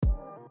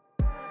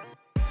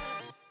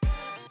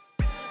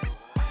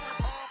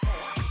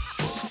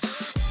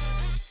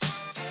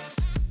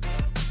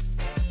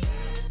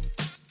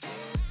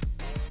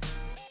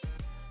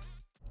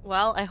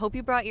Well, I hope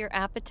you brought your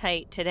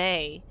appetite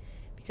today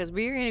because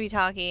we're going to be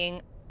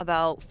talking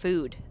about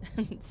food,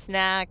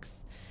 snacks,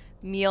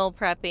 meal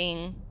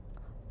prepping,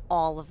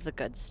 all of the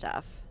good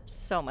stuff.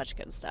 So much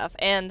good stuff.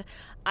 And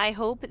I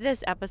hope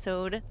this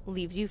episode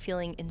leaves you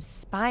feeling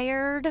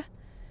inspired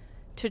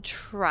to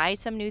try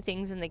some new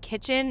things in the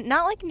kitchen.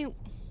 Not like new.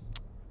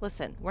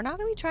 Listen, we're not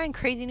going to be trying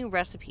crazy new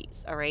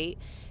recipes, all right?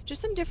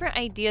 Just some different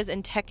ideas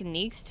and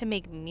techniques to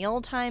make meal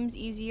times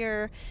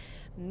easier,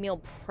 meal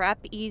prep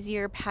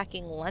easier,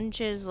 packing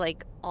lunches,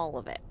 like all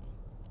of it.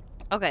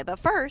 Okay, but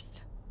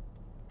first,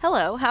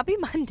 hello, happy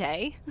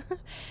Monday.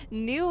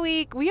 New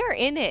week. We are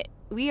in it.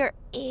 We are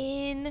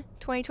in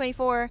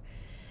 2024,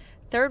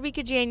 third week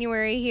of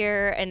January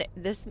here, and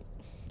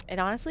it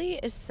honestly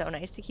is so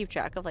nice to keep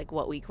track of like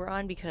what week we're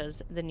on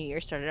because the new year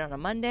started on a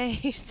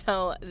Monday.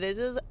 So this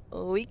is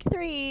week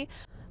 3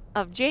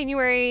 of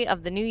January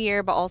of the new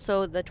year, but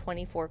also the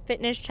 24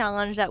 fitness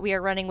challenge that we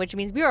are running, which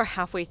means we are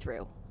halfway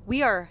through.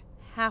 We are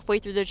halfway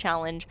through the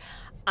challenge.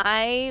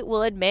 I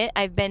will admit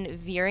I've been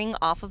veering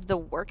off of the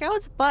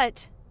workouts,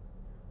 but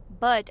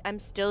I'm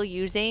still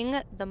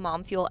using the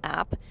Mom Fuel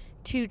app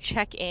to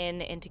check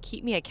in and to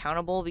keep me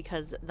accountable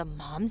because the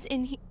moms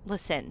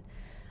listen,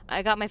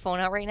 I got my phone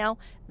out right now.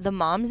 The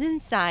moms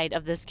inside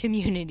of this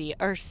community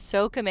are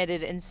so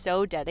committed and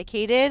so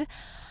dedicated.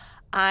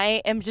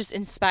 I am just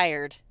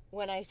inspired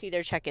when I see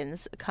their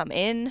check-ins come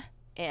in,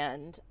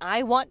 and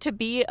I want to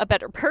be a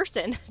better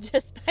person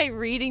just by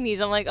reading these.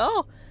 I'm like,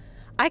 oh,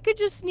 I could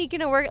just sneak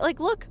in a work. Like,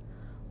 look,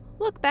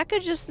 Becca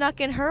just snuck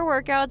in her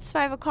workouts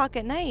 5 o'clock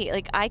at night.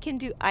 Like, I can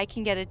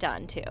get it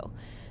done too.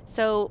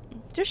 So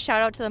just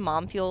shout out to the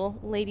Mom Fuel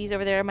ladies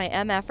over there, my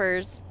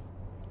MFers,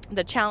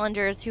 the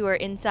challengers who are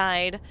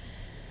inside.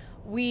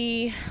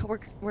 We're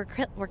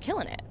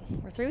killing it.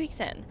 We're 3 weeks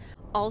in.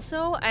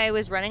 Also, I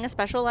was running a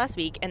special last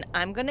week and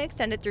I'm going to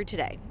extend it through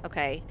today.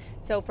 Okay.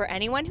 So for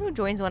anyone who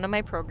joins one of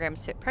my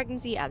programs, Fit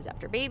Pregnancy, Abs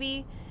After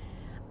Baby,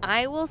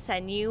 I will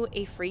send you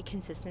a free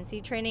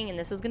consistency training, and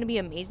this is going to be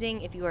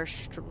amazing if you are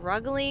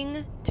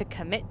struggling to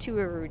commit to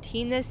a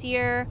routine this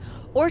year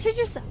or to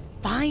just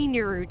find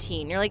your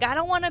routine. You're like, I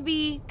don't want to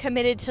be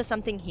committed to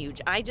something huge.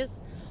 I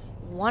just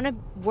want to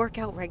work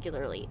out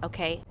regularly,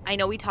 okay? I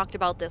know we talked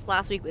about this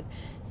last week with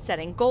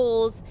setting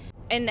goals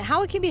and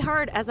how it can be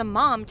hard as a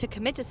mom to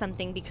commit to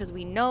something because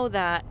we know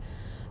that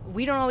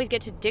we don't always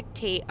get to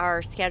dictate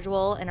our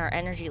schedule and our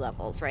energy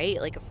levels,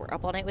 right? Like if we're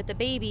up all night with the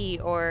baby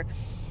or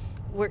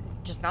we're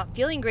just not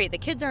feeling great, the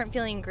kids aren't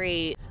feeling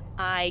great.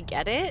 I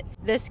get it.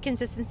 This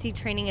consistency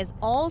training is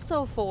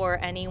also for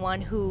anyone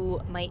who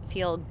might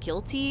feel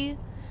guilty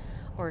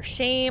or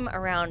shame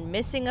around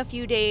missing a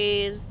few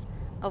days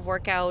of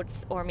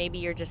workouts, or maybe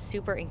you're just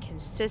super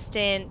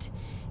inconsistent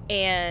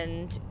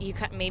and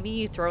maybe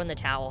you throw in the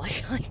towel.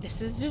 Like this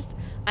is just,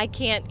 I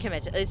can't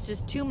commit to it. It's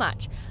just too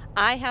much.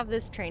 I have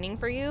this training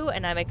for you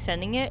and I'm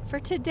extending it for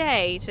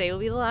today. Today will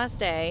be the last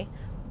day.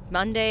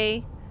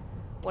 Monday.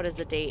 What is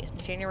the date?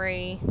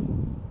 January.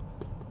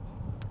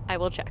 I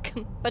will check.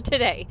 But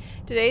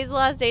today's the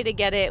last day to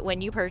get it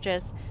when you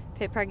purchase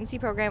Fit Pregnancy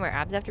Program or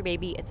Abs After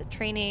Baby. It's a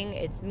training.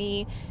 It's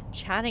me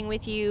chatting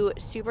with you,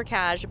 super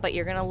cash, but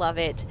you're going to love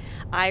it.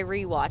 I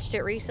rewatched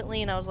it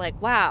recently and I was like,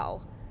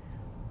 wow,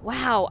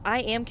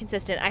 I am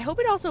consistent. I hope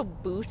it also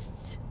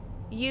boosts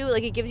you,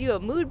 like it gives you a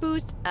mood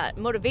boost, a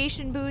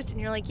motivation boost, and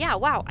you're like, yeah,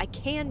 wow, I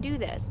can do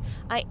this.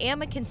 I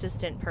am a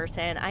consistent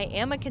person. I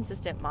am a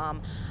consistent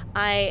mom.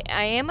 I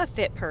am a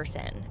fit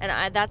person,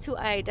 and that's who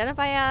I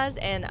identify as,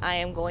 and I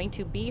am going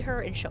to be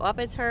her and show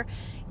up as her.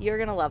 You're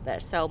going to love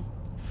this. So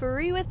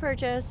free with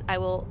purchase. I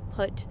will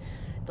put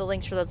the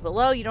links for those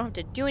below. You don't have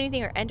to do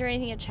anything or enter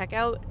anything at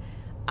checkout.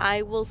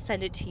 I will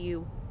send it to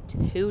you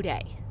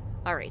today.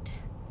 All right.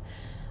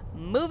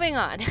 Moving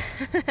on.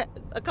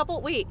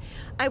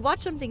 I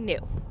watched something new.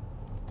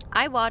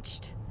 I've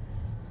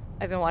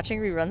been watching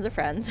reruns of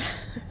Friends.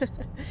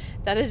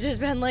 That has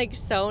just been like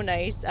so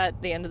nice at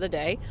the end of the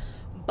day.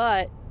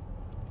 But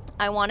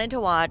I wanted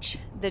to watch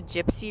the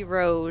Gypsy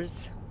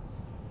Rose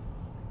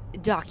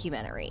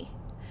documentary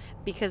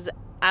because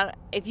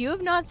if you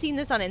have not seen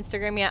this on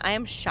Instagram yet, I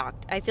am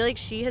shocked. I feel like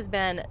she has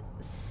been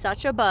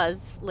such a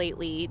buzz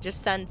lately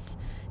just since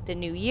the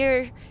new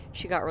year.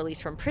 She got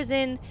released from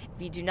prison.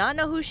 If you do not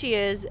know who she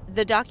is,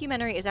 the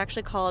documentary is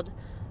actually called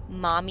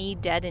Mommy,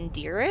 Dead and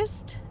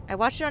Dearest. I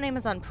watched it on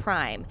Amazon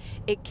Prime.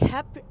 It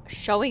kept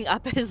showing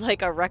up as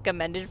like a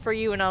recommended for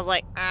you, and I was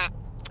like,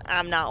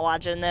 I'm not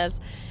watching this.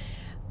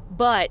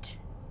 But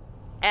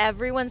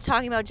everyone's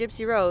talking about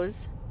Gypsy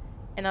Rose,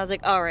 and I was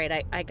like, all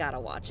right, I gotta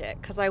watch it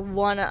because I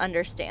want to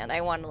understand.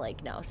 I want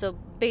to know. So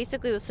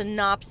basically the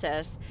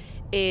synopsis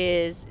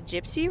is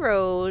Gypsy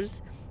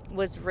Rose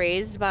was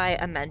raised by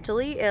a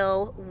mentally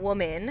ill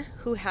woman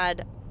who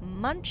had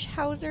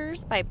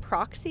Munchausen's by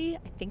proxy.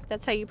 I think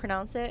that's how you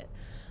pronounce it.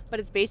 But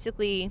it's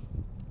basically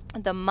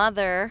the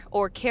mother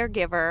or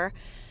caregiver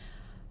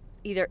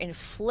either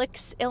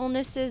inflicts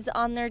illnesses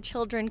on their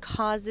children,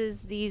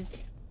 causes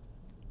these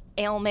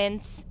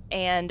ailments,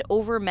 and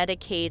over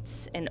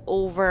medicates and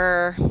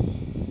over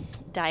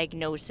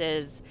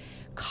diagnoses,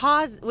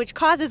 which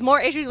causes more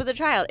issues with the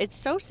child. It's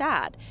so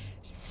sad.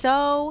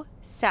 So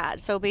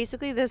sad. So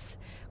basically this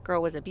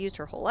girl was abused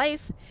her whole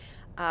life.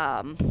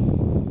 I'm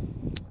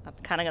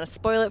kind of going to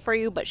spoil it for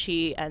you, but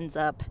she ends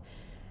up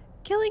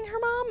killing her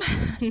mom.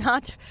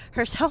 Not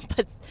herself,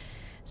 but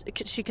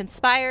she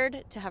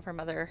conspired to have her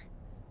mother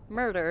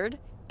murdered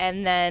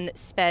and then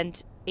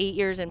spent 8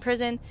 years in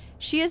prison.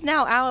 She is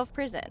now out of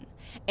prison.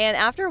 And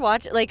after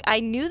watching, like, I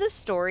knew the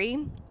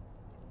story,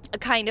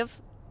 kind of,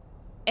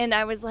 and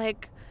I was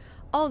like,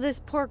 oh, this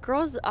poor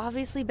girl's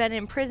obviously been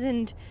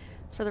imprisoned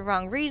for the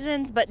wrong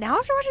reasons. But now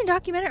after watching the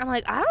documentary, I'm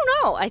like, I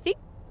don't know. I think,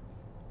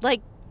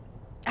 like,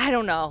 I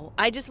don't know.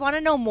 I just want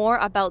to know more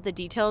about the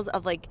details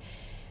of, like,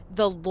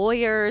 the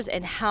lawyers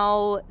and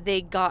how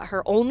they got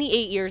her only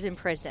 8 years in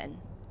prison.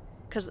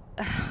 Because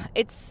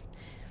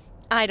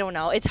I don't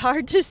know. It's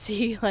hard to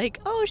see, like,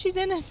 oh, she's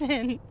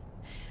innocent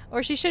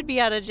or she should be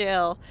out of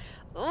jail.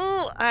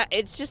 Ooh,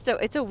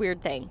 it's a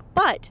weird thing.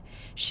 But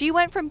she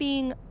went from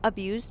being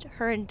abused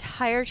her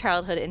entire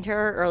childhood into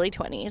her early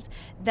 20s,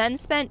 then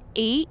spent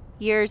 8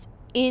 years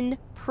in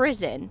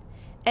prison,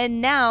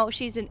 and now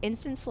she's an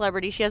instant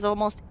celebrity. She has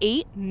almost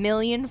 8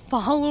 million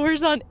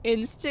followers on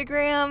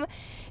Instagram.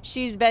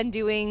 She's been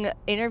doing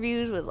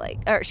interviews with,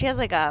 or she has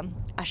like a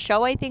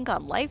show, I think,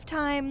 on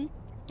Lifetime,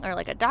 or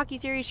like a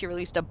docuseries. She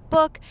released a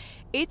book.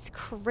 It's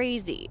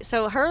crazy.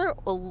 So her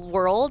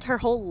world, her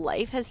whole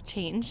life has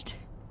changed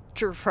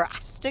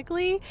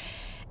drastically,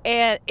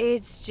 and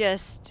it's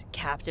just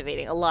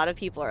captivating. A lot of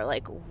people are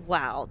like,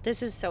 wow,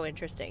 this is so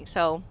interesting.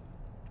 So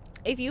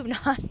if you've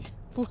not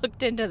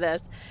looked into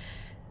this,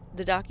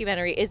 the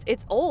documentary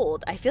it's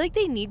old. I feel like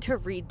they need to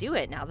redo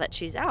it now that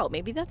she's out.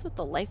 Maybe that's what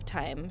the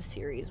Lifetime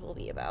series will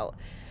be about.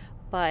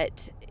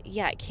 But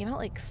yeah, it came out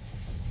like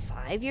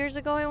 5 years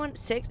ago.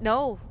 6,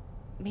 no,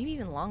 maybe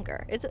even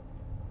longer.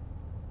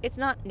 It's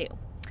not new.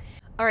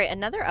 All right,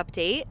 another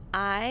update.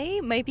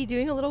 I might be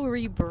doing a little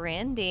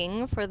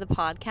rebranding for the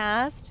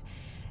podcast,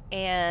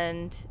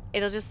 and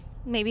it'll just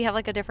maybe have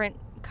like a different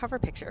cover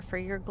picture for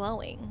your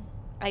glowing.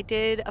 I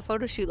did a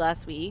photo shoot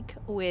last week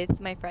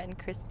with my friend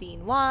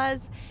Christine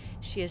Waz.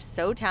 She is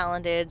so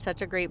talented,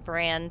 such a great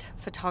brand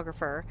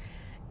photographer.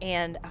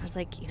 And I was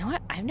like, you know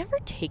what? I've never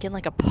taken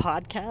like a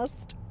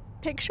podcast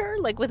picture,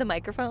 like with a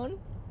microphone.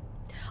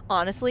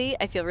 Honestly,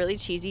 I feel really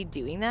cheesy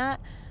doing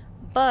that.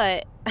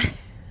 But I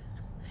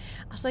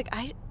was like,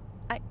 I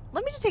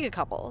let me just take a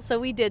couple. So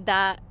we did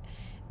that.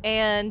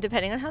 And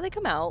depending on how they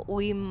come out,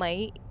 we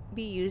might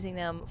be using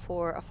them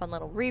for a fun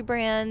little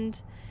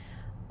rebrand.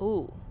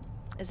 Ooh.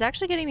 It's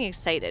actually getting me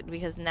excited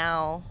because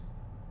now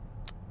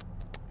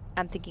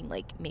I'm thinking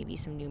like maybe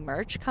some new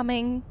merch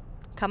coming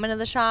to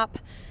the shop.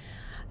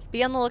 So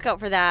be on the lookout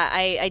for that.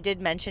 I did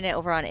mention it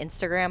over on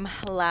Instagram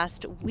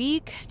last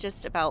week,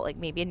 just about like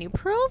maybe a new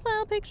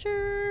profile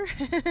picture.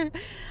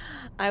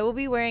 I will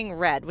be wearing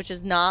red, which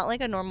is not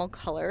like a normal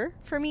color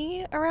for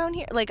me around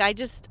here. Like I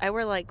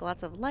wear like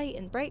lots of light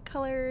and bright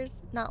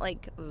colors, not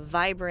like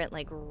vibrant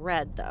like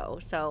red though.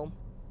 So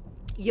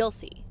you'll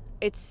see.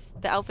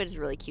 The outfit is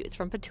really cute. It's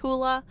from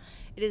Petula.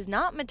 It is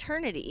not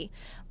maternity,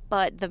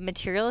 but the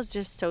material is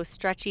just so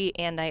stretchy,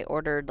 and I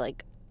ordered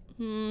like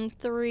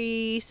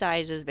 3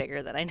 sizes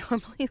bigger than I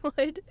normally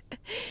would.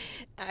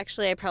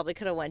 Actually, I probably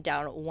could have went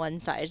down 1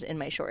 size in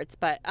my shorts,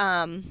 but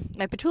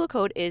my Petula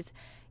code is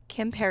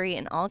Kim Perry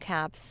in all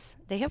caps.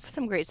 They have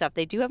some great stuff.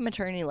 They do have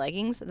maternity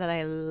leggings that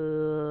I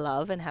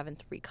love and have in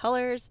 3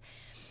 colors.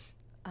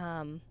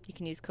 You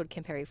can use code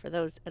Kim Perry for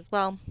those as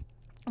well.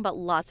 But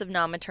lots of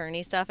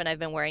non-maternity stuff, and I've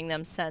been wearing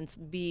them since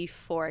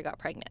before I got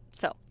pregnant.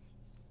 So,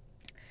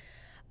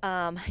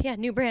 yeah,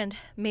 new brand,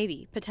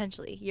 maybe,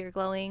 potentially. Your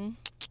glowing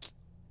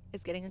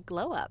is getting a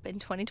glow up in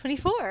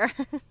 2024.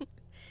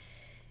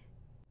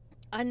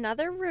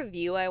 Another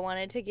review I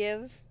wanted to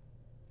give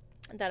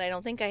that I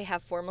don't think I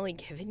have formally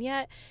given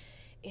yet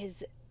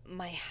is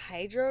my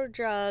Hydro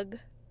Jug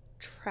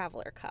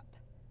Traveler Cup.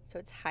 So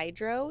it's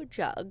Hydro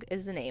Jug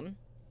is the name.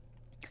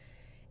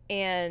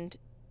 And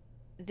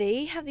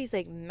they have these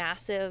like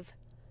massive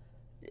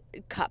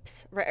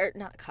cups, right? Or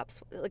not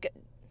cups, like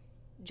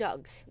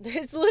jugs.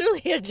 It's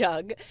literally a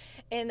jug.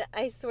 And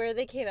I swear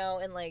they came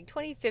out in like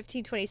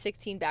 2015,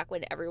 2016, back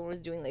when everyone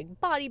was doing like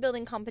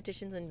bodybuilding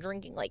competitions and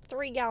drinking like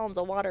 3 gallons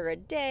of water a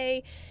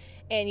day.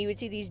 And you would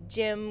see these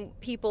gym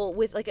people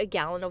with like a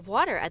gallon of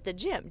water at the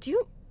gym.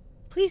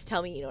 Please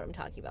tell me you know what I'm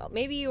talking about.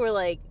 Maybe you were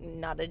like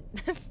not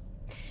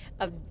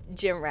a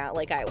gym rat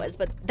like I was,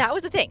 but that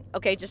was a thing.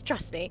 Okay, just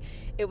trust me.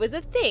 It was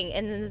a thing.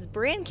 And then this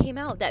brand came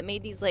out that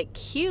made these like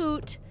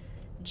cute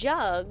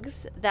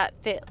jugs that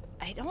fit,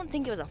 I don't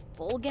think it was a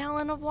full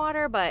gallon of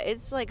water, but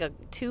it's like a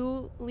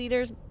 2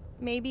 liters,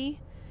 maybe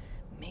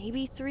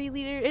 3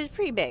 liters. It's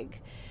pretty big.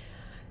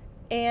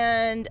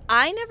 And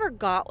I never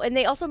got, and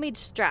they also made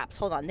straps.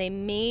 Hold on. They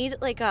made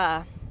like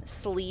a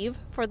sleeve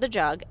for the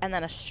jug and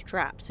then a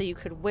strap so you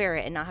could wear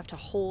it and not have to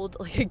hold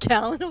like a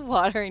gallon of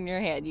water in your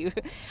hand.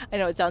 I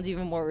know it sounds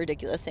even more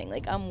ridiculous saying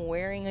like I'm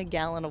wearing a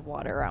gallon of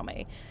water around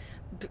my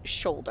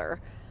shoulder,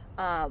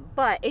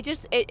 But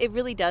it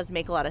really does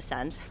make a lot of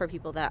sense for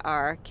people that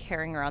are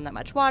carrying around that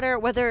much water,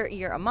 whether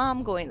you're a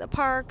mom going to the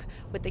park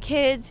with the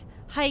kids,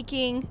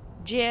 hiking,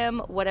 gym,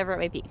 whatever it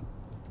may be.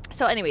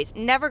 So anyways,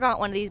 never got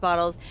one of these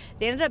bottles.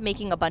 They ended up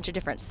making a bunch of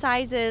different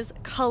sizes,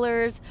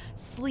 colors,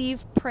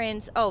 sleeve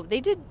prints. Oh,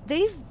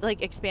 they've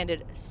like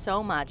expanded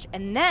so much.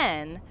 And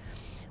then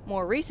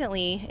more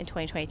recently in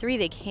 2023,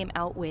 they came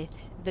out with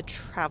the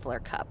Traveler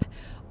Cup,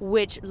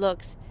 which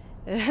looks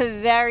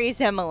very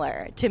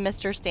similar to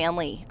Mr.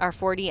 Stanley, our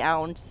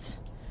 40-ounce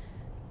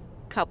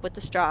cup with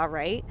the straw,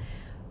 right?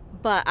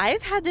 But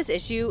I've had this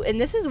issue, and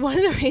this is one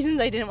of the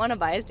reasons I didn't want to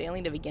buy a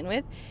Stanley to begin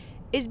with,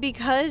 is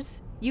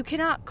because you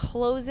cannot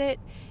close it.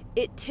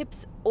 It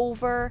tips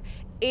over.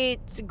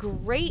 It's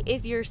great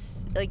if you're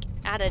like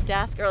at a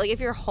desk, or like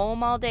if you're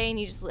home all day and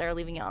you just are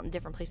leaving it on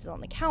different places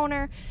on the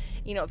counter.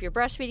 You know, if you're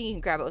breastfeeding, you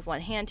can grab it with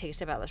one hand, take a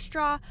sip out of the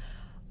straw.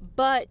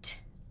 But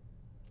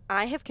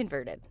I have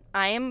converted.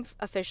 I am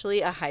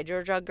officially a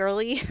Hydro Jug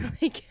girly.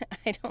 Like,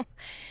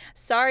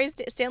 sorry,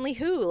 Stanley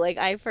who? Like,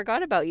 I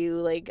forgot about you.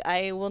 Like,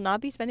 I will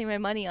not be spending my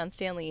money on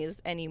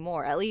Stanleys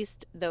anymore. At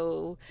least,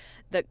 though,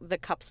 the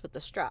cups with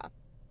the straw.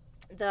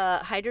 The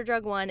Hydro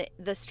Jug one,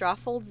 the straw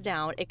folds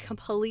down. It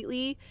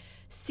completely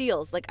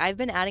seals. Like, I've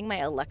been adding my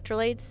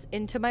electrolytes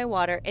into my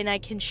water, and I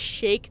can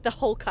shake the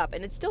whole cup,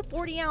 and it's still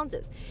 40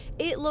 ounces.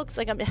 It looks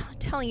like, I'm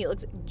telling you, it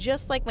looks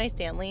just like my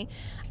Stanley.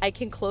 I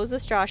can close the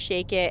straw,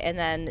 shake it, and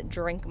then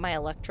drink my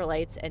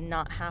electrolytes and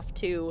not have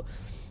to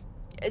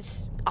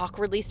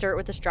awkwardly stir it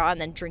with the straw and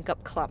then drink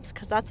up clumps,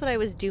 because that's what I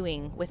was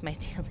doing with my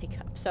Stanley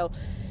cup. So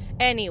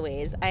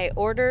anyways, I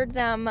ordered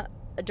them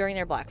during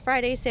their Black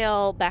Friday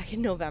sale back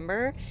in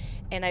November,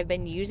 and I've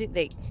been using,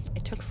 it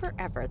took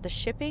forever. The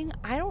shipping,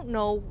 I don't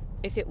know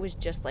if it was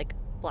just like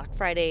Black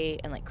Friday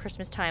and like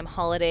Christmas time,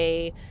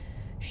 holiday,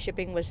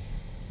 shipping was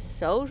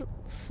so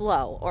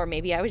slow, or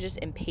maybe I was just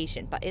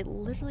impatient, but it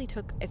literally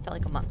took, it felt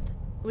like a month.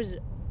 It was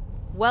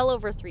well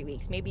over 3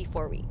 weeks, maybe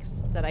 4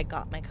 weeks that I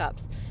got my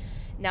cups.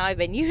 Now I've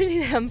been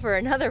using them for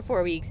another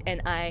 4 weeks,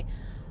 and I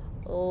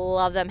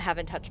love them.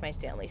 Haven't touched my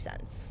Stanley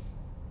since.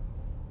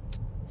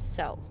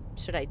 So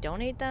should I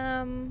donate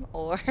them,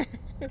 or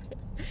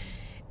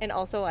and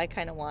also I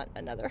kind of want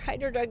another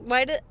Hydro Jug.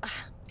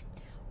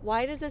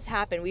 Why does this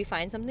happen? We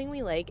find something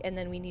we like, and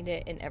then we need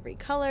it in every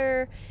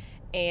color,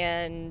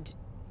 and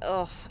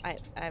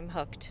I'm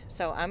hooked.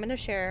 So I'm gonna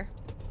share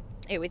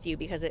it with you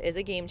because it is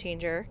a game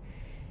changer.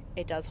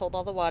 It does hold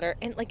all the water,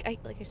 and like I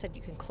said,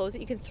 you can close it,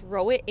 you can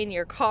throw it in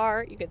your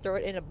car, you can throw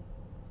it in a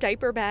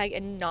diaper bag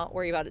and not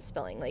worry about it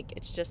spilling. Like,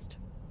 it's just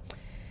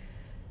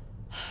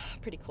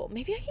pretty cool.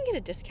 Maybe I can get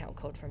a discount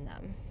code from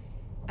them.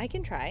 I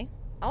can try.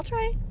 I'll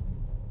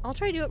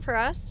try do it for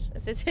us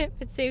if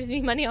it saves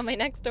me money on my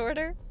next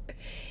order.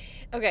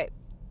 Okay,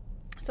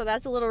 so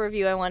that's a little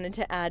review I wanted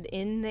to add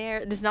in there.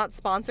 It's not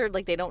sponsored,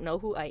 like they don't know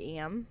who I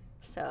am,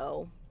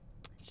 so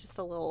it's just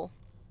a little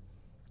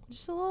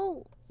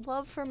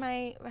love for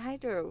my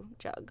Hydro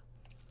Jug.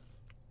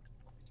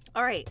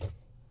 All right,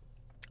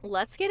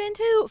 let's get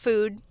into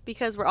food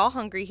because we're all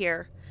hungry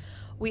here.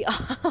 We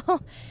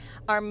all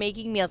are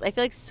making meals. I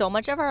feel like so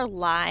much of our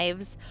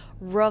lives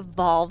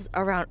revolves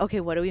around, okay,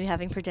 what are we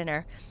having for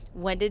dinner?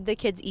 When did the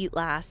kids eat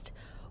last?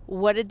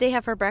 What did they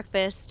have for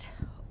breakfast?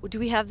 Do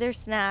we have their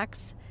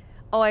snacks?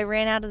 Oh, I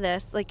ran out of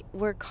this. Like,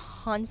 we're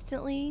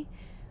constantly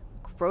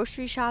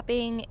grocery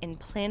shopping and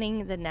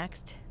planning the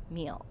next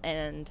meal.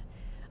 And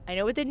I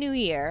know with the new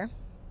year,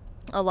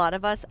 a lot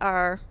of us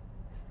are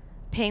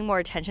paying more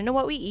attention to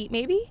what we eat,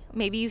 maybe.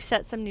 Maybe you've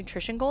set some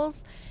nutrition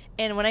goals.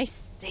 And when I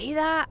say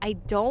that, I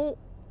don't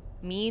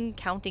mean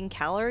counting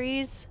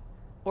calories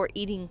or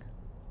eating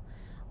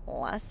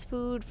less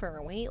food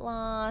for weight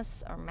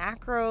loss or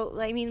macro.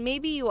 I mean,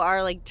 maybe you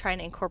are like trying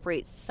to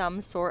incorporate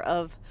some sort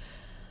of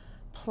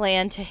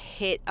plan to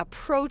hit a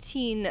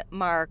protein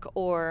mark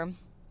or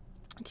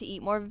to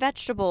eat more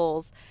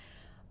vegetables.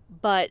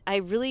 But I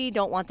really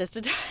don't want this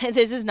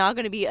this is not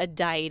going to be a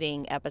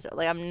dieting episode.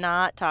 Like, I'm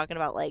not talking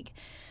about like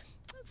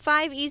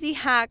 5 easy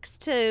hacks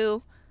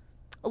to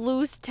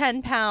lose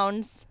 10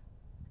 pounds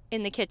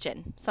in the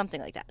kitchen, something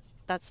like that.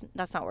 That's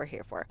not what we're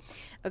here for.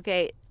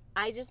 Okay,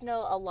 I just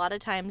know a lot of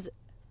times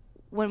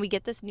when we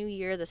get this new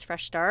year, this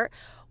fresh start,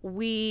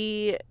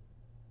 we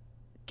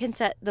can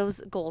set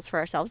those goals for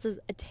ourselves as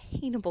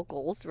attainable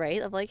goals,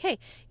 right? Of like, hey,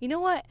 you know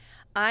what?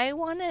 I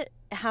want to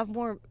have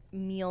more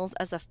meals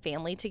as a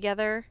family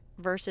together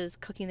versus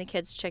cooking the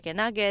kids chicken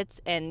nuggets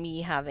and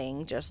me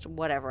having just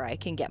whatever I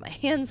can get my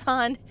hands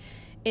on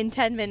in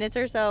 10 minutes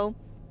or so.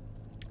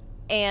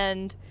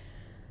 And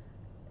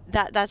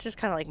that's just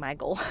kind of like my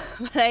goal.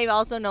 But I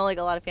also know like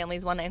a lot of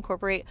families want to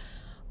incorporate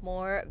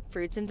more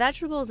fruits and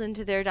vegetables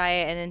into their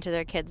diet and into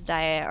their kids'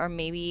 diet, or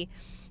maybe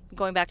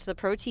going back to the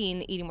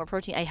protein, eating more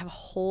protein. I have a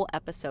whole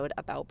episode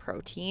about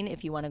protein.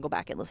 If you want to go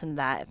back and listen to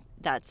that,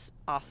 that's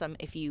awesome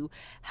if you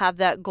have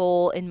that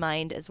goal in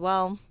mind as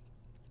well.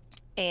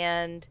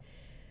 And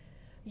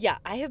yeah,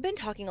 I have been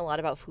talking a lot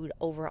about food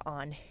over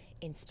on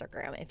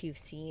Instagram. If you've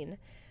seen,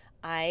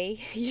 I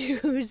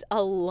use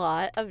a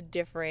lot of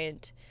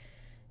different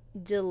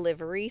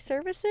delivery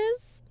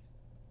services,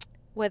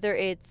 whether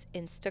it's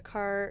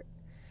Instacart.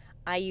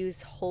 I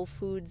use Whole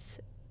Foods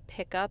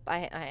pickup.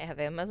 I have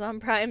Amazon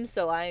Prime,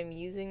 so I'm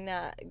using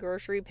that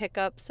grocery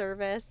pickup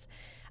service.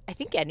 I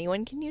think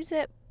anyone can use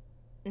it.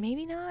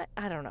 Maybe not.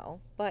 I don't know.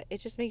 But it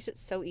just makes it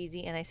so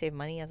easy, and I save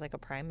money as like a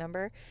Prime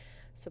member.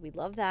 So we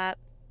love that.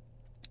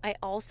 I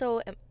also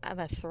am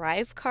a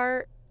Thrive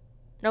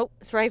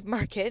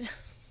Market.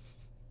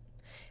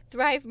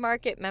 Thrive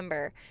Market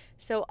member.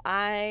 So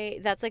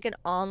that's like an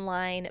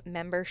online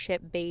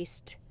membership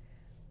based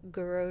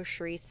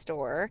grocery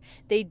store.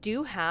 They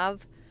do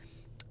have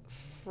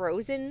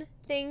frozen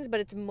things, but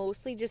it's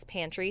mostly just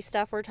pantry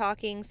stuff we're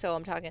talking. So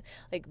I'm talking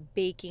like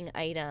baking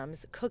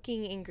items,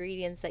 cooking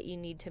ingredients that you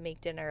need to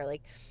make dinner,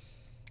 like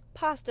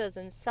pastas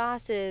and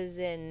sauces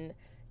and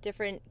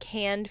different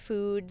canned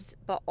foods,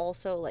 but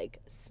also like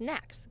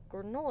snacks,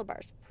 granola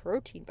bars,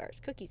 protein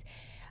bars, cookies.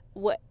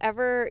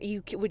 Whatever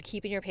you would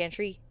keep in your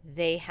pantry,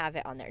 they have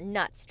it on there.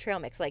 Nuts, trail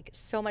mix, like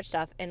so much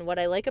stuff. And what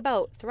I like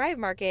about Thrive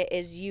Market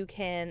is you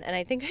can, and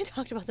I think I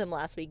talked about them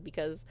last week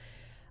because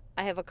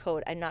I have a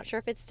code. I'm not sure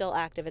if it's still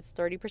active. It's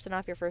 30%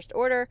 off your first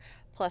order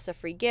plus a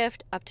free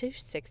gift up to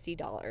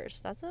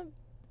 $60. That's a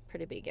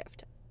pretty big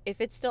gift. If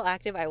it's still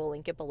active, I will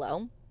link it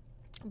below.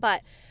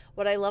 But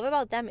what I love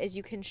about them is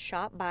you can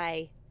shop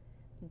by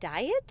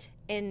diet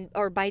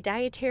or by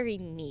dietary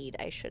need,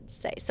 I should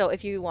say. So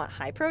if you want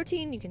high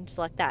protein, you can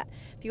select that.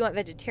 If you want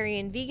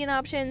vegetarian, vegan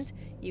options,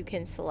 you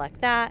can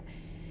select that.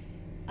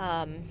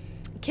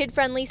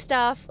 Kid-friendly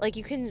stuff, like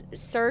you can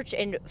search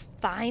and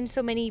find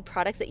so many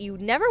products that you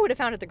never would have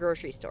found at the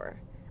grocery store.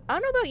 I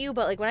don't know about you,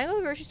 but like when I go to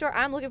the grocery store,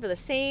 I'm looking for the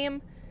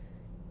same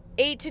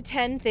 8 to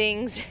 10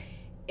 things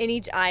in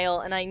each aisle,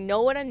 and I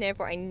know what I'm there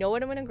for. I know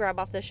what I'm going to grab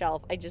off the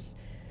shelf. I just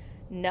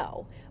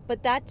know.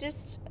 But that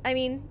just,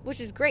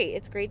 which is great.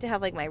 It's great to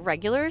have like my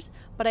regulars,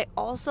 but I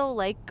also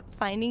like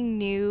finding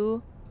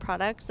new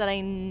products that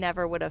I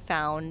never would have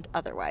found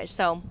otherwise.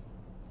 So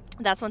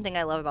that's one thing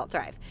I love about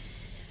Thrive.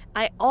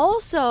 I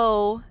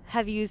also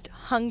have used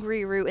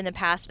Hungryroot in the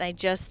past, and I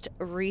just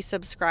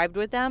resubscribed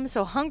with them.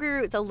 So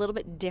Hungryroot is a little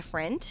bit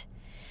different.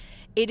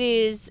 It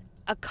is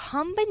a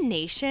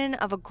combination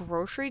of a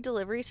grocery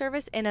delivery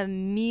service and a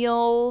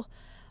meal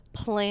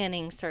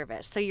planning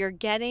service. So you're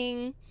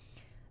getting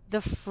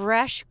the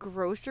fresh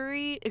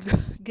groceries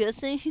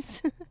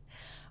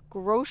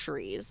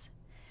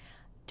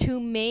to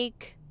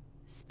make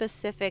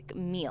specific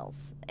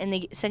meals, and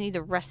they send you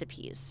the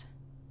recipes.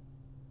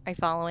 Are you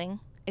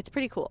following? It's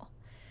pretty cool.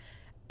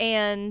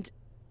 And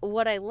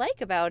what I like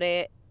about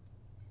it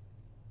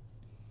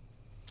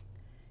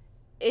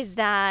is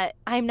that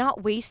I'm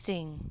not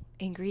wasting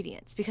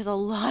ingredients, because a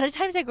lot of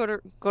times I go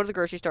to the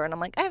grocery store and I'm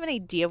like, I have an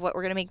idea of what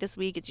we're going to make this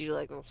week. It's usually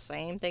like the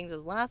same things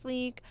as last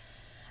week.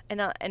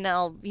 And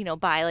I'll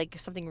buy like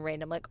something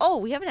random, like, oh,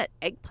 we haven't had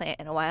eggplant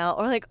in a while,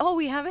 or like, oh,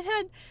 we haven't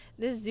had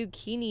this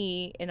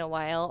zucchini in a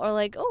while, or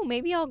like, oh,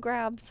 maybe I'll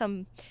grab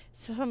some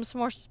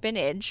more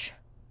spinach.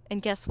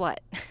 And guess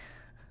what?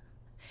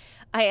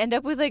 I end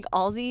up with like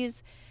all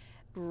these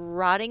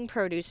rotting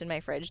produce in my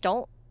fridge.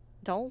 Don't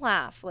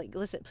laugh. Like,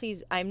 listen,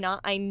 please. I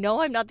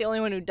know I'm not the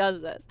only one who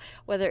does this.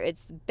 Whether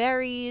it's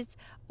berries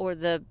or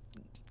the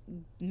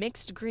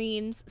mixed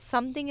greens,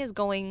 something is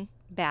going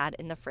bad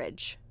in the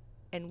fridge,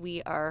 and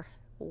we are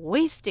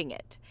wasting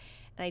it.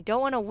 And I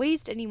don't want to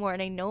waste anymore.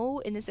 And I know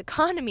in this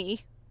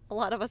economy, a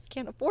lot of us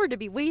can't afford to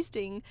be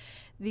wasting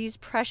these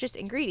precious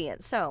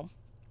ingredients. So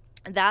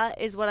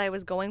that is what I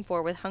was going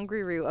for with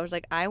Hungryroot. I was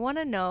like, I want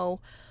to know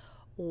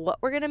what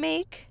we're going to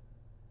make,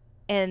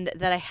 and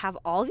that I have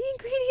all the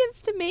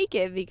ingredients to make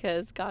it,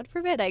 because God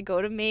forbid I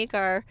go to make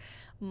our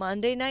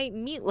Monday night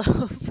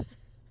meatloaf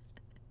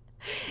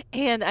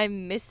and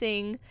I'm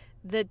missing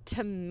the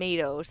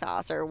tomato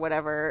sauce or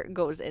whatever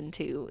goes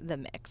into the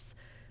mix,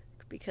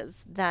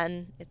 because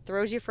then it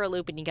throws you for a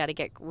loop and you got to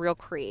get real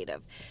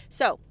creative.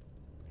 So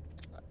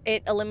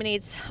it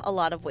eliminates a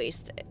lot of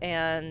waste.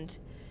 And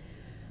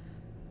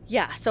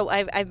yeah, so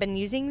I've been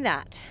using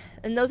that.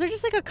 And those are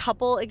just like a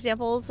couple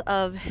examples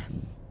of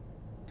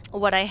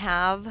what I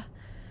have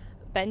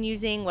been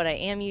using, what I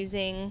am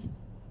using.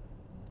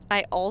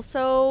 I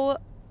also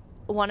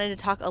wanted to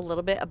talk a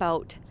little bit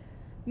about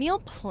meal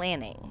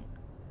planning,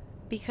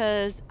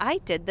 because I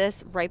did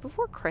this right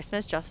before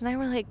Christmas. Justin and I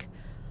were like,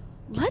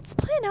 let's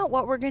plan out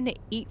what we're going to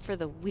eat for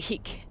the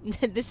week.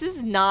 This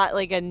is not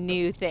like a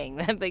new thing.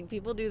 Like,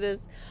 people do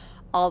this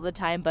all the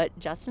time, but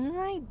Justin and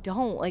I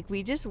don't. Like,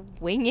 we just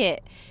wing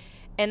it.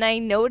 And I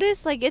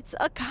noticed like it's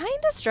a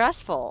kind of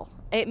stressful.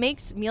 It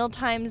makes meal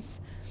times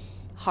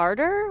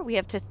harder. We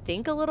have to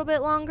think a little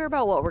bit longer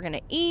about what we're going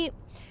to eat.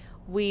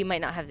 We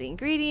might not have the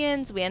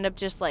ingredients. We end up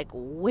just like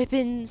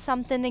whipping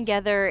something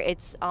together.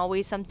 It's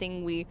always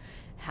something we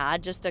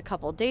had just a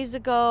couple days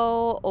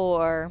ago,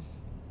 or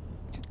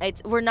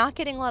we're not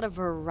getting a lot of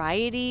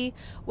variety,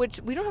 which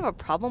we don't have a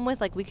problem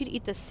with. Like, we could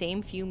eat the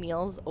same few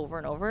meals over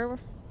and over.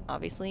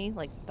 Obviously,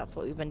 like, that's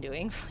what we've been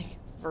doing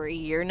for a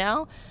year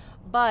now.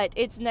 But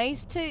it's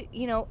nice to,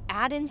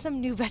 add in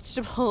some new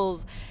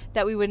vegetables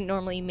that we wouldn't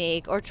normally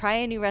make, or try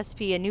a new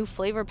recipe, a new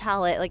flavor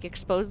palette, like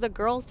expose the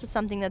girls to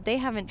something that they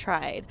haven't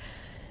tried.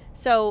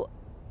 So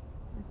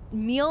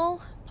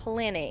meal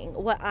planning,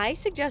 what I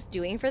suggest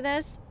doing for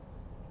this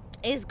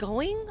is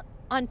going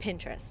on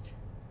Pinterest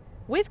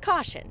with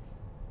caution,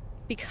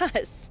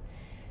 because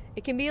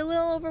it can be a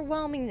little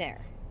overwhelming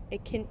there.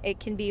 It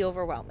can be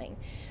overwhelming.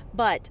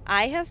 But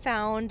I have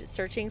found,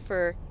 searching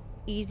for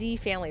easy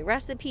family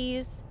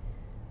recipes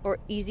or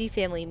easy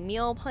family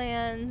meal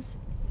plans,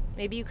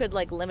 maybe you could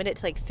like limit it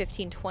to like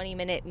 15-20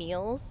 minute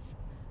meals.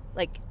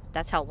 Like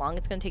that's how long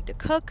it's going to take to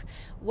cook.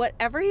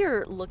 Whatever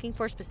you're looking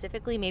for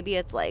specifically, maybe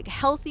it's like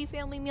healthy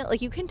family meal.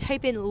 Like you can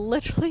type in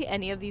literally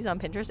any of these on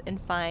Pinterest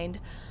and find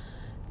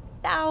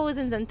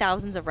thousands and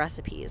thousands of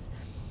recipes.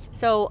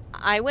 So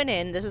I went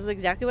in, this is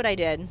exactly what I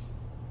did.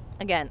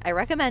 Again, I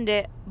recommend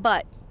it,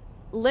 but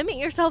limit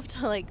yourself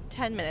to like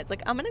 10 minutes.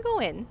 Like I'm going to go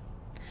in,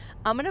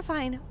 I'm going to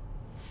find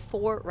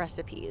 4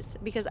 recipes,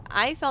 because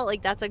I felt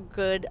like that's a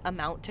good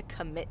amount to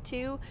commit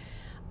to,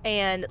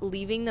 and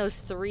leaving those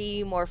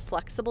 3 more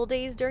flexible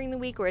days during the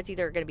week where it's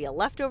either going to be a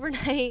leftover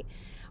night,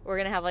 or we're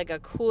going to have like a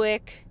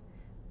quick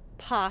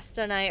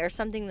pasta night or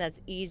something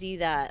that's easy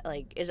that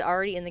like is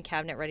already in the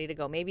cabinet ready to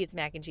go. Maybe it's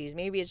mac and cheese,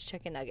 maybe it's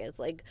chicken nuggets.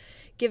 Like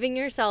giving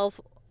yourself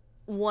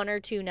 1 or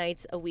 2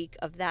 nights a week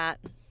of that,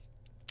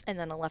 and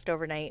then a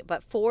leftover night.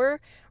 But 4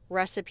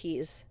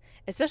 recipes,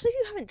 especially if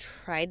you haven't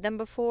tried them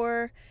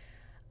before,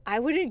 I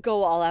wouldn't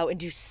go all out and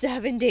do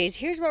 7 days.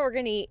 Here's what we're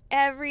going to eat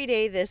every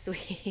day this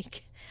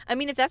week. I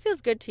mean, if that feels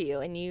good to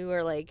you and you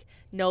are like,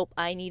 nope,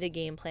 I need a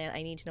game plan,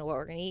 I need to know what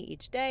we're going to eat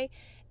each day,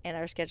 and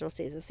our schedule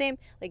stays the same,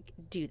 like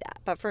do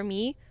that. But for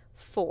me,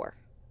 4.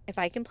 If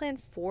I can plan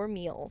 4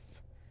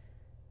 meals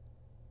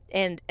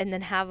and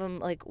then have them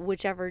like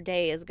whichever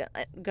day is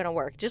gonna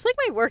work. Just like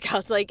my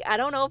workouts, like I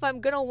don't know if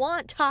I'm gonna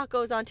want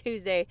tacos on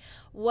Tuesday.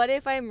 What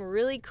if I'm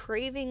really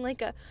craving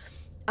like a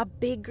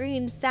big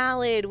green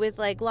salad with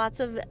like lots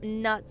of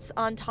nuts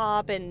on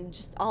top and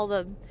just all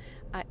the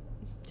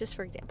just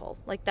for example,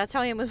 like that's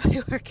how I am with my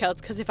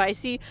workouts. Because if I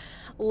see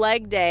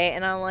leg day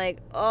and I'm like,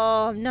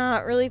 oh, I'm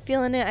not really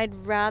feeling it, I'd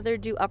rather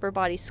do upper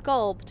body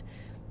sculpt,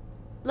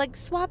 like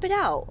swap it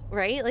out,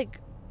 right? Like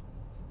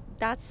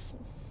that's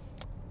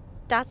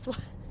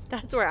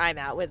where I'm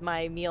at with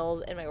my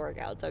meals and my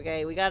workouts.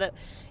 Okay, we gotta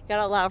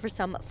allow for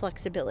some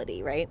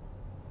flexibility, right?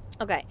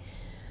 Okay,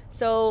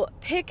 so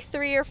pick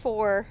 3 or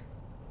 4,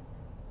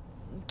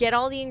 get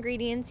all the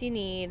ingredients you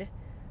need.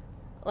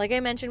 Like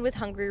I mentioned with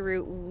Hungry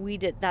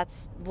Root,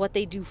 that's what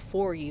they do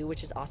for you,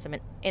 which is awesome.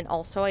 And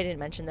also, I didn't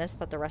mention this,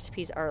 but the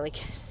recipes are like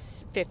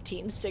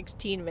 15,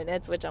 16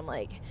 minutes, which I'm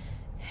like,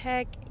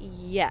 heck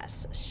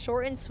yes,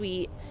 short and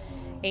sweet.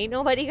 Ain't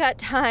nobody got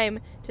time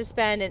to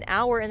spend an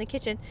hour in the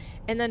kitchen.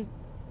 And then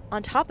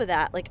on top of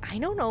that, like, I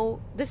don't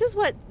know, this is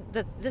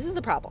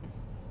the problem.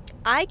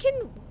 I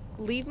can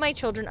leave my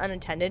children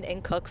unattended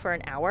and cook for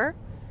an hour,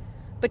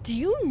 but do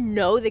you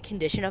know the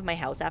condition of my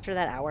house after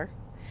that hour?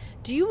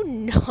 Do you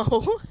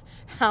know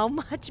how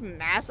much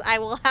mess I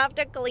will have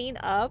to clean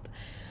up?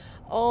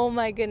 Oh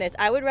my goodness.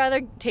 I would rather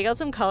take out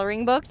some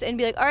coloring books and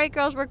be like, all right,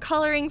 girls, we're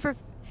coloring for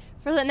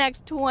the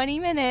next 20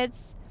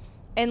 minutes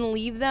and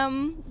leave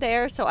them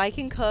there so I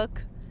can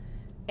cook.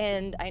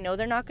 And I know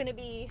they're not going to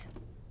be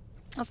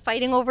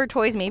fighting over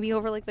toys, maybe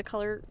over like the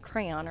color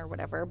crayon or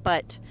whatever.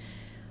 But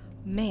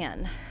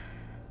man,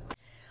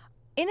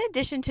 in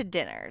addition to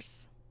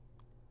dinners,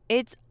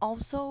 it's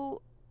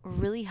also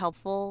really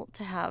helpful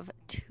to have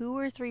 2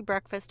 or 3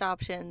 breakfast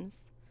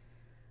options,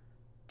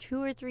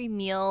 2 or 3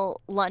 meal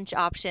lunch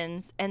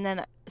options, and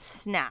then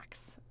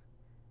snacks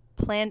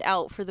planned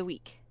out for the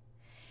week.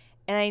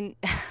 And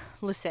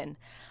listen,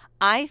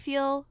 I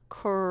feel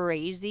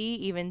crazy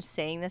even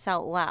saying this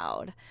out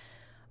loud,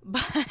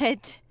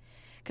 but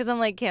because I'm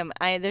like, Kim,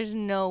 there's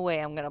no way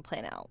I'm going to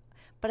plan out.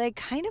 But I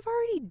kind of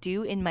already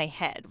do in my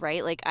head,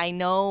 right? Like I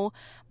know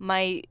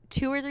my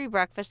 2 or 3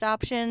 breakfast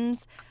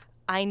options.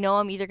 I know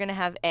I'm either going to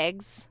have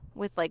eggs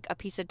with like a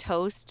piece of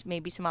toast,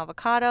 maybe some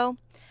avocado.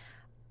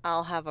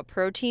 I'll have a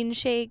protein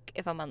shake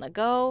if I'm on the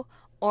go,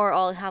 or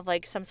I'll have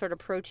like some sort of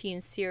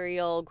protein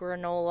cereal,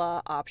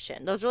 granola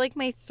option. Those are like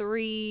my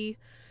 3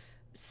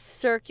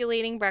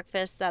 circulating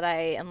breakfasts that I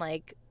am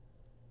like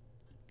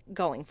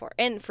going for.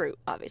 And fruit,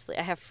 obviously.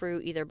 I have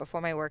fruit either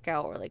before my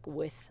workout or like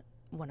with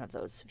one of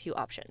those few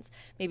options.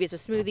 Maybe it's a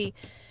smoothie.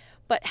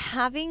 But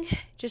having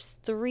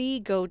just 3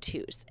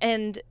 go-tos.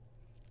 And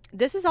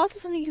this is also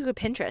something you could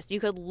Pinterest. You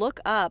could look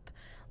up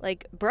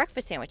like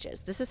breakfast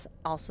sandwiches. This is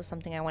also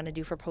something I want to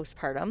do for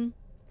postpartum,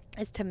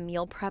 is to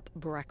meal prep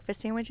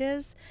breakfast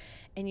sandwiches.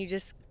 And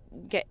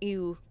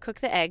you cook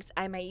the eggs.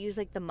 I might use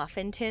like the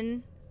muffin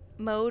tin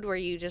mode where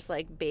you just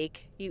like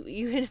bake. You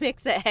can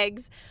mix the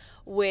eggs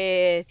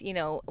with,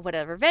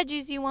 whatever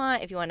veggies you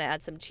want. If you want to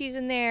add some cheese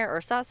in there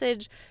or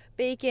sausage,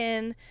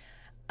 bacon,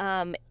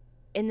 and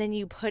then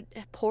you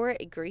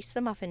grease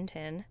the muffin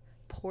tin,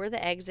 pour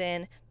the eggs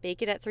in,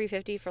 bake it at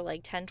 350 for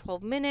like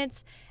 10-12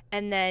 minutes,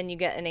 and then you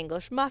get an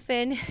English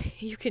muffin.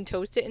 You can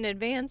toast it in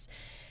advance.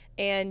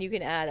 And you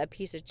can add a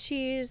piece of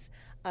cheese,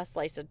 a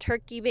slice of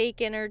turkey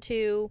bacon or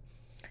two,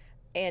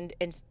 and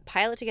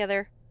pile it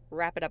together,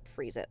 wrap it up,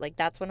 freeze it. Like,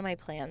 that's one of my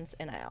plans.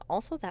 And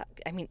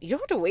you don't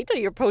have to wait till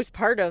you're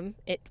postpartum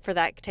for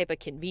that type of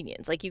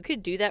convenience. Like, you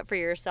could do that for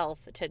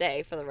yourself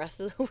today for the rest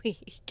of the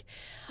week,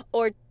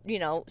 or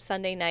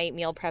Sunday night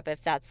meal prep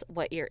if that's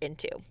what you're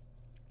into.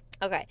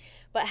 Okay,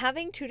 but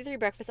having 2 to 3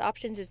 breakfast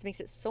options just makes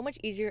it so much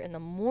easier in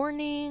the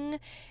morning.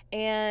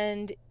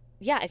 And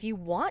yeah, if you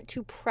want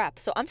to prep,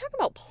 so I'm talking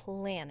about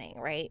planning,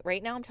 right?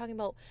 Right now I'm talking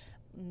about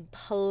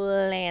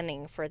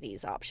planning for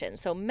these options.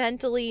 So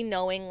mentally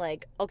knowing,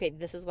 like, okay,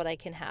 this is what I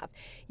can have.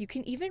 You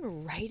can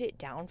even write it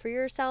down for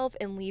yourself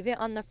and leave it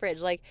on the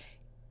fridge. Like,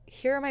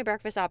 here are my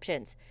breakfast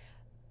options: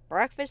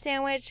 breakfast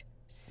sandwich,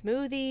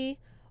 smoothie,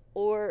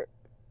 or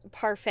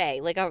parfait,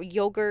 like a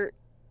yogurt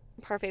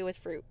parfait with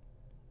fruit.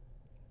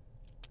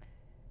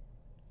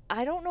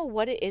 I don't know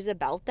what it is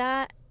about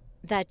that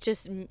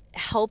just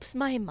helps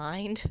my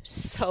mind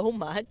so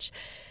much,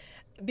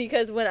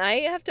 because when I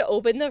have to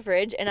open the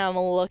fridge and I'm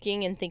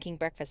looking and thinking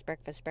breakfast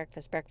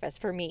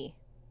for me,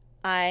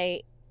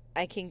 I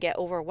can get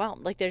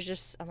overwhelmed. Like,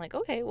 I'm like,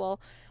 okay, well,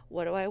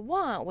 what do I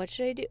want? What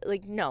should I do?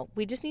 Like, no,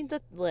 we just need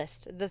the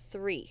list, the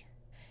three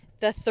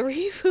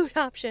food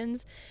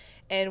options,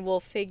 and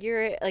we'll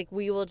figure it. Like,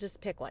 we will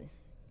just pick one.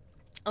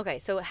 Okay,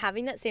 so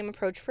having that same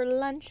approach for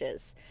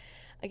lunches.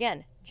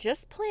 Again,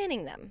 just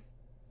planning them.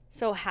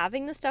 So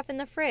having the stuff in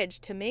the fridge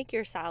to make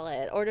your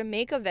salad or to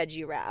make a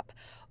veggie wrap,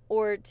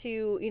 or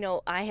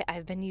to,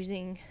 I've been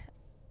using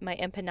my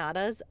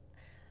empanadas.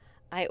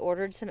 I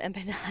ordered some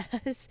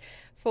empanadas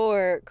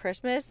for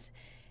Christmas,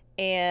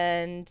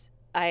 and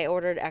I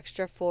ordered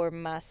extra for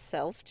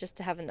myself just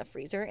to have in the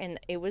freezer. And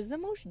it was the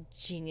most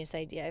genius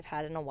idea I've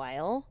had in a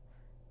while.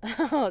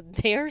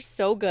 They are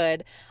so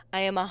good. I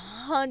am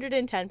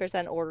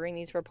 110% ordering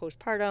these for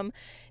postpartum.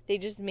 They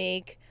just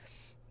make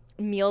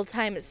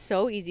mealtime is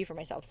so easy for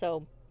myself.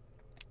 So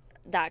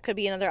that could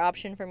be another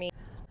option for me.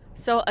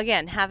 So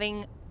again,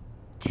 having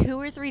 2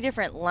 or 3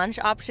 different lunch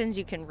options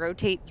you can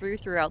rotate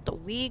throughout the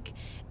week,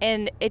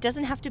 and it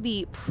doesn't have to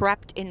be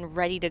prepped and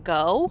ready to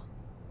go.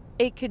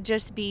 It could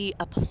just be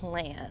a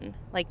plan.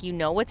 Like,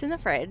 what's in the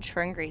fridge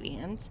for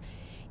ingredients.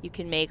 You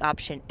can make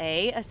option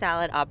A a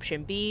salad,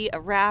 option B a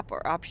wrap,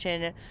 or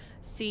option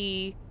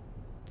C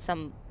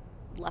some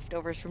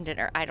leftovers from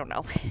dinner. I don't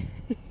know.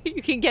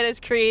 You can get as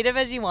creative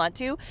as you want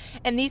to,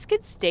 and these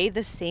could stay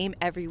the same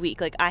every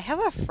week. Like, I have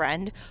a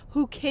friend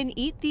who can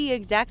eat the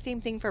exact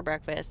same thing for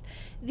breakfast,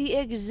 the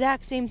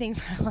exact same thing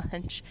for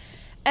lunch,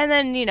 and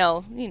then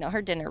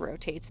her dinner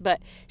rotates, but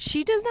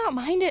she does not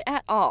mind it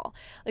at all.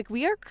 Like,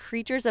 we are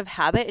creatures of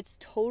habit. It's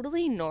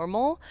totally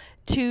normal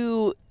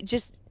to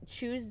just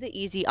choose the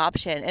easy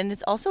option, and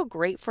it's also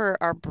great for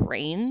our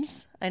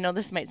brains. I know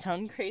this might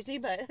sound crazy,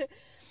 but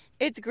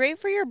it's great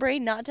for your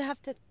brain not to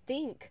have to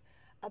think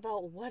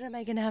about what am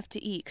I going to have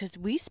to eat, because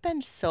we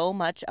spend so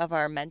much of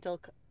our mental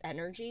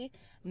energy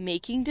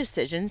making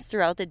decisions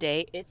throughout the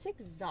day. It's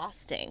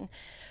exhausting.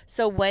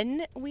 So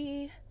when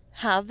we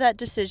have that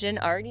decision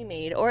already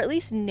made, or at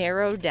least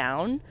narrowed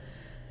down,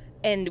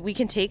 and we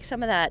can take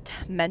some of that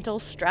mental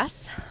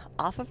stress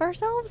off of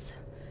ourselves,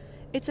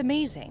 it's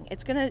amazing.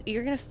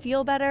 You're going to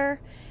feel better.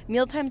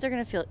 Meal times are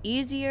going to feel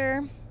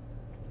easier.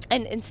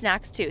 And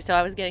snacks too. So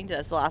I was getting to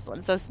this, the last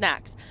one. So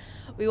snacks.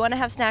 We want to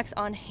have snacks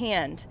on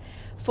hand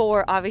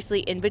for obviously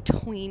in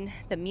between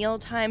the meal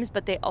times,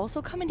 but they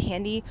also come in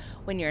handy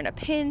when you're in a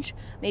pinch.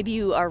 Maybe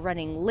you are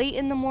running late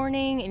in the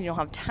morning and you don't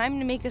have time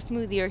to make a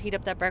smoothie or heat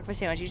up that breakfast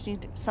sandwich. You just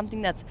need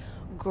something that's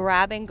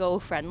grab and go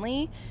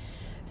friendly.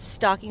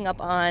 Stocking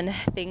up on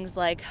things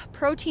like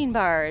protein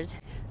bars,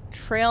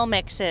 trail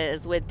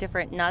mixes with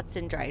different nuts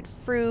and dried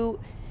fruit,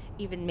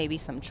 even maybe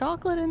some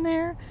chocolate in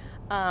there.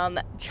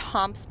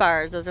 Chomps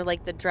bars, those are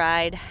like the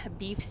dried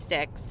beef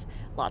sticks,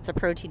 lots of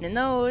protein in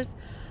those.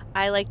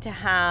 I like to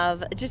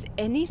have just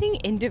anything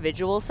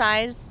individual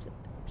sized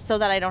so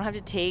that I don't have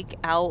to take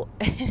out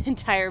an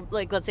entire,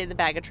 like, let's say the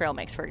bag of trail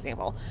mix, for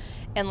example,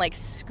 and like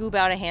scoop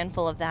out a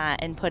handful of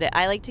that and put it.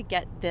 I like to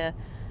get the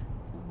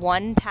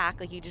one pack,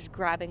 like, you just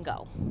grab and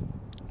go.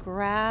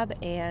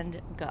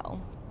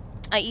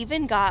 I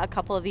even got a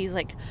couple of these,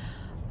 like,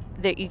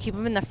 that you keep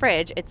them in the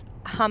fridge. It's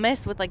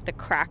hummus with like the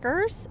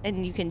crackers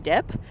and you can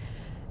dip.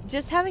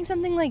 Just having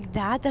something like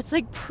that that's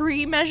like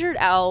pre-measured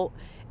out,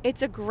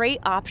 it's a great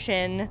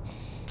option.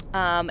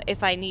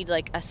 If I need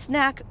like a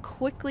snack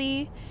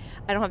quickly,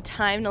 I don't have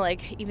time to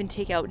like even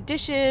take out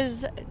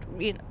dishes.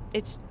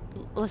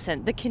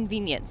 Listen, the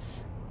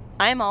convenience.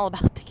 I'm all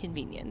about the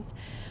convenience.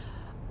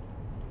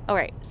 All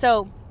right,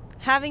 so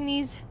having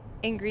these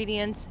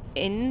ingredients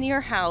in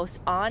your house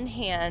on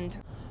hand,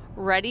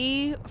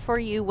 ready for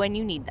you when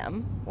you need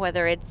them,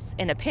 whether it's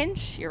in a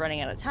pinch, you're running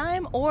out of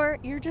time, or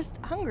you're just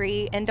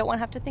hungry and don't want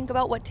to have to think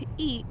about what to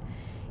eat.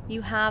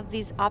 You have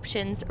these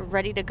options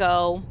ready to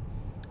go,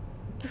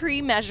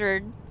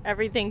 pre-measured,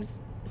 everything's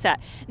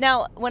set.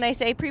 Now, when I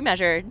say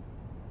pre-measured,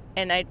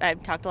 and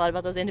I've talked a lot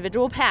about those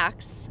individual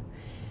packs,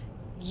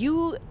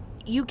 you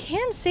you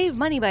can save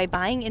money by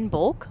buying in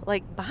bulk,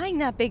 like buying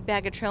that big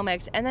bag of trail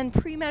mix and then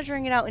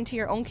pre-measuring it out into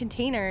your own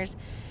containers.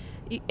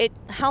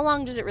 How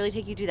long does it really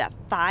take you to do that?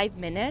 5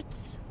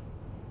 minutes?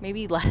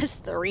 Maybe less,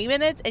 3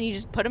 minutes, and you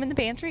just put them in the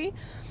pantry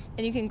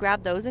and you can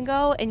grab those and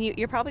go, and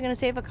you're probably going to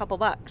save a couple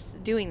bucks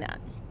doing that.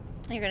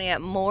 You're going to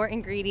get more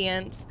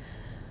ingredients,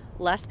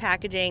 less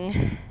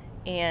packaging,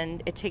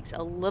 and it takes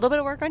a little bit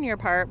of work on your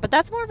part, but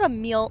that's more of a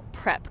meal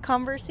prep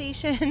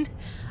conversation.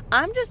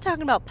 I'm just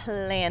talking about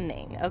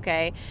planning,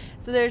 okay?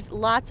 So there's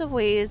lots of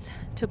ways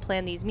to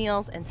plan these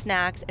meals and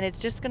snacks, and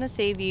it's just going to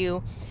save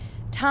you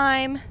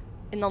time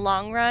in the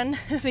long run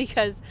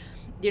because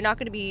you're not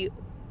going to be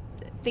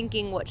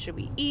thinking what should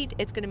we eat.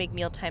 It's going to make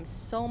mealtime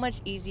so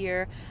much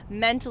easier.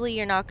 Mentally,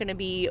 you're not going to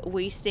be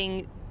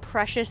wasting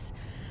precious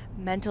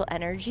mental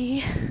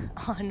energy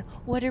on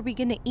what are we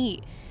going to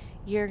eat.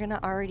 You're going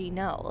to already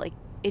know, like,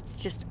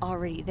 it's just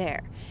already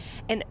there.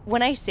 And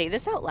when I say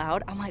this out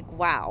loud, I'm like,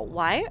 wow,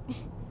 why?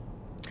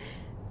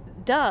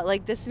 Duh,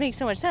 like, this makes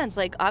so much sense.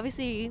 Like,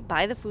 obviously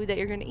buy the food that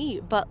you're going to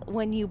eat, but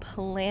when you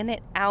plan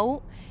it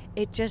out,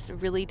 it just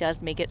really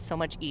does make it so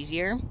much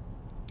easier.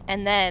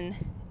 And then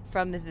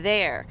from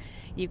there,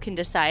 you can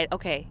decide,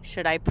 okay,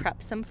 should I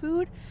prep some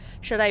food?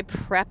 Should I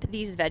prep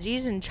these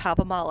veggies and chop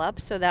them all up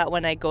so that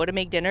when I go to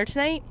make dinner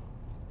tonight,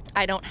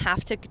 I don't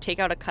have to take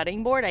out a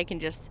cutting board. I can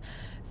just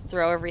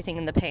throw everything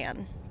in the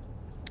pan.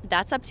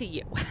 That's up to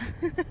you.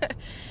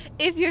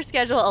 If your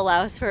schedule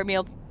allows for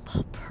meal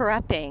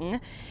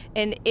prepping,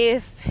 and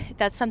if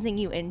that's something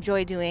you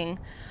enjoy doing,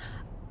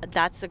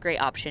 that's a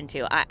great option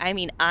too. I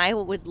mean, I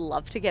would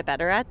love to get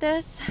better at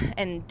this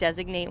and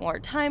designate more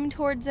time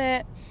towards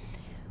it.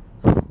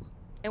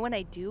 And when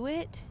I do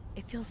it,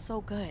 it feels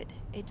so good.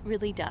 It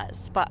really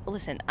does. But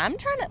listen, I'm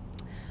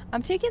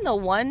taking the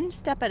one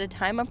step at a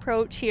time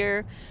approach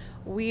here.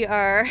 We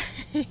are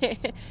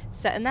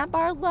setting that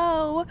bar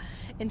low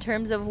in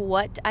terms of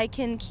what I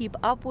can keep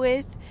up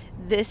with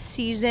this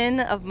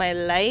season of my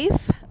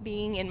life,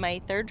 being in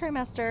my 3rd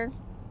trimester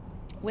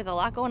with a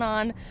lot going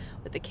on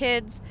with the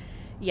kids.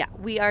 Yeah,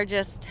 we are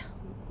just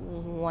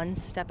one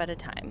step at a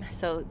time.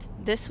 So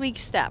this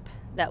week's step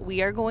that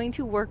we are going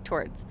to work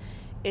towards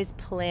is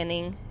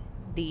planning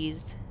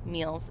these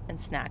meals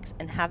and snacks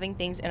and having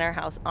things in our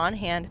house on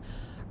hand,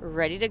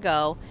 ready to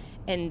go.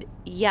 And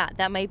yeah,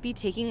 that might be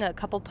taking a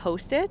couple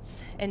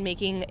Post-its and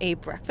making a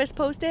breakfast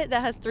Post-it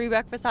that has 3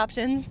 breakfast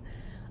options,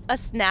 a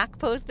snack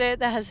Post-it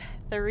that has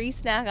 3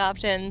 snack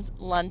options,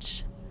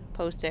 lunch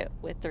Post-it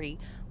with 3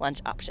 lunch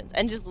options,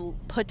 and just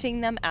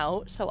putting them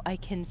out so I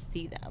can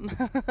see them.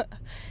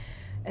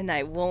 And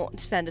I won't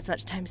spend as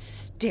much time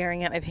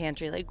staring at my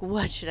pantry like,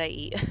 what should I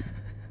eat?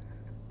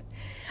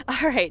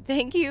 All right,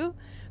 thank you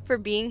for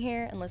being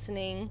here and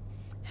listening.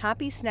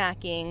 Happy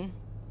snacking.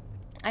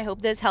 I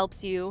hope this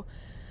helps you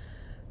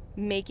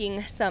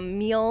making some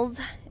meals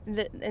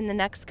in the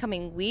next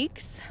coming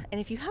weeks. And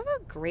if you have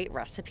a great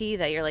recipe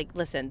that you're like,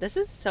 listen, this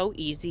is so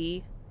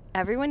easy,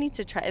 everyone needs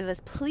to try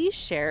this, please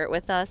share it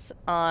with us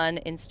on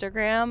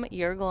Instagram,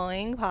 Your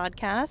Glowing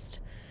Podcast.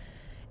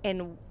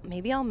 And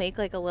maybe I'll make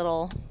like a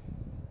little,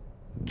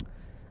 I was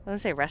going to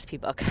say recipe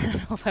book. I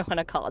don't know if I want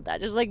to call it that.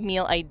 Just like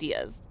meal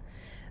ideas.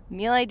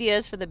 Meal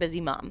ideas for the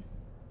busy mom.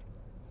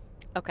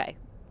 Okay.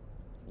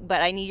 But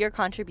I need your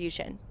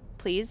contribution.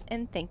 Please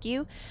and thank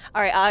you.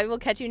 All right, I will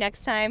catch you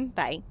next time.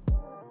 Bye.